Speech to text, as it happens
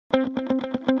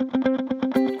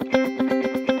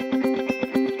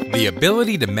The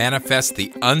ability to manifest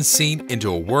the unseen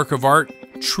into a work of art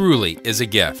truly is a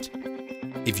gift.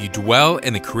 If you dwell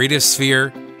in the creative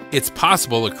sphere, it's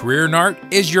possible a career in art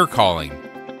is your calling.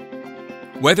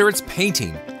 Whether it's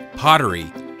painting,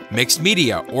 pottery, mixed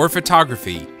media, or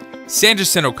photography, San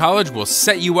Jacinto College will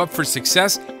set you up for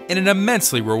success in an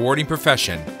immensely rewarding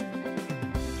profession.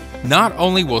 Not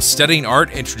only will studying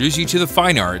art introduce you to the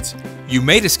fine arts, you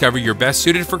may discover you're best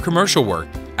suited for commercial work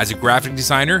as a graphic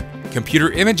designer,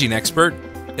 computer imaging expert,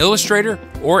 illustrator,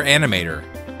 or animator.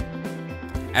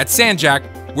 At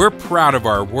SanJack, we're proud of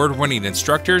our award-winning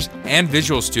instructors and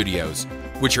visual studios,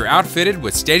 which are outfitted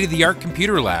with state-of-the-art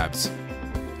computer labs.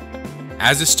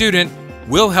 As a student,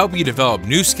 we'll help you develop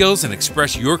new skills and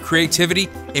express your creativity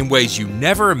in ways you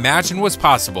never imagined was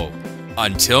possible,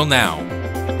 until now.